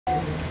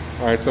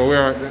Alright, so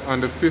we're on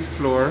the 5th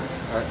floor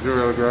at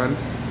Jewel Grande,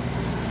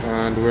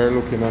 and we're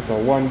looking at a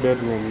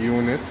 1-bedroom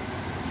unit.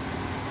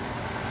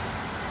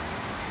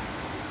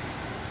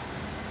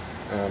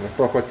 The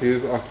property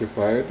is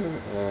occupied,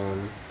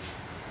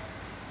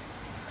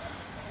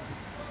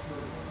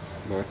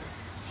 but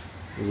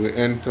as we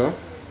enter,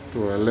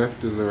 to our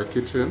left is our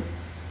kitchen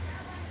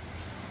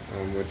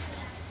with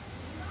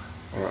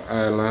our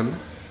island,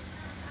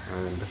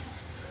 and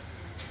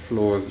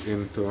flows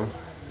into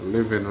the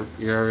living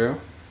area.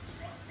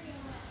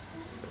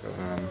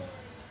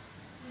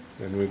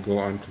 Then we go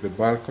onto the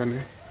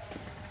balcony.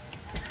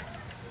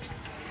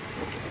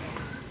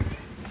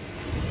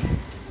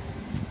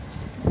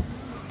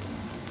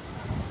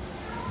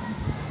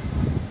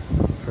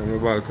 From the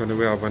balcony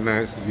we have a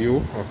nice view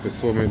of the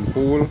swimming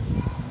pool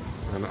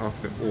and of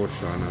the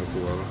ocean as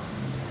well.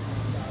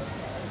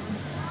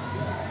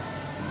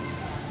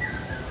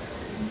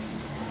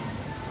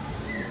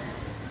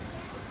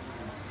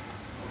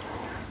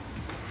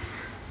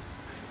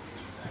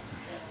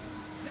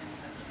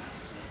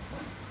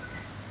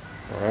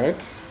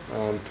 Alright,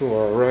 and to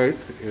our right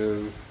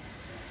is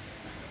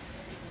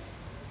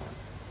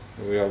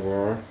we have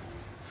our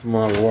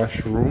small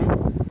washroom.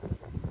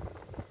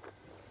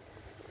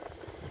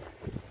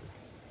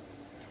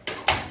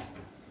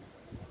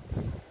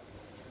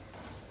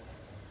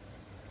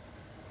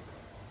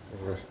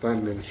 Our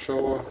standing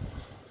shower.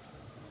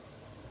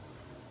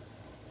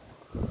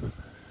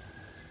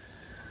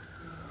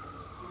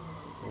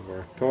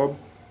 Our tub.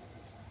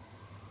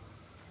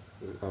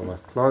 We have a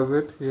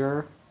closet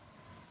here.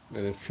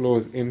 Then it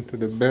flows into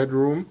the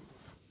bedroom.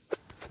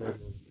 It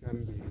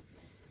can be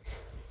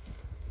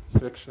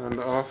sectioned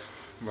off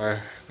by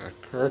a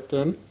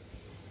curtain.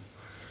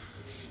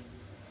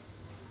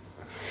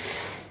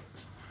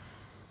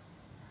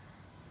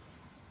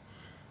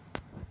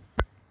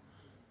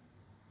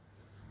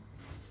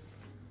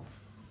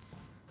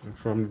 And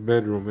from the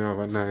bedroom we have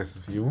a nice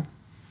view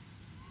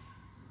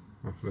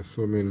of the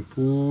swimming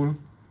pool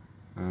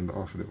and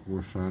of the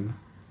ocean.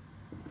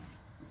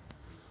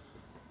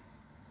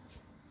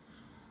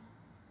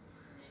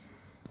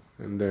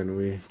 And then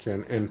we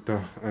can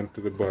enter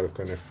onto the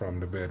balcony from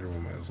the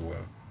bedroom as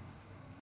well.